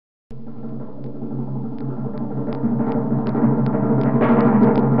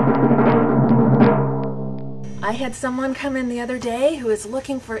had someone come in the other day who is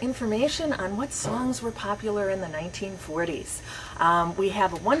looking for information on what songs were popular in the 1940s. We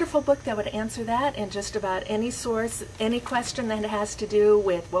have a wonderful book that would answer that in just about any source, any question that has to do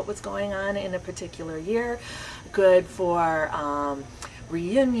with what was going on in a particular year. Good for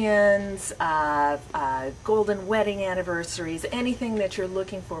reunions, golden wedding anniversaries, anything that you're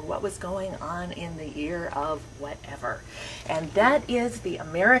looking for, what was going on in the year of whatever. And that is the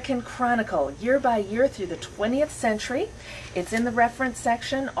American Chronicle, year by year through the 20th century. It's in the reference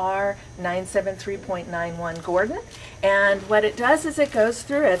section, R973.91 Gordon. And what it does is it goes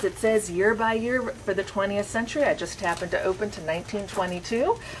through, as it says, year by year for the 20th century. I just happened to open to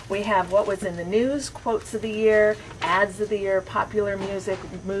 1922. We have what was in the news, quotes of the year, ads of the year, popular music,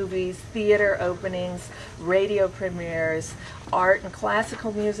 movies, theater openings, radio premieres, art and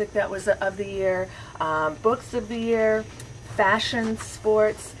classical music that was of the year, books of the year, fashion,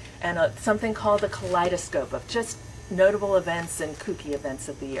 sports, and something called a kaleidoscope of just notable events and kooky events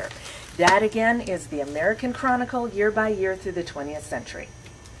of the year. That again is the American Chronicle, year by year through the 20th century.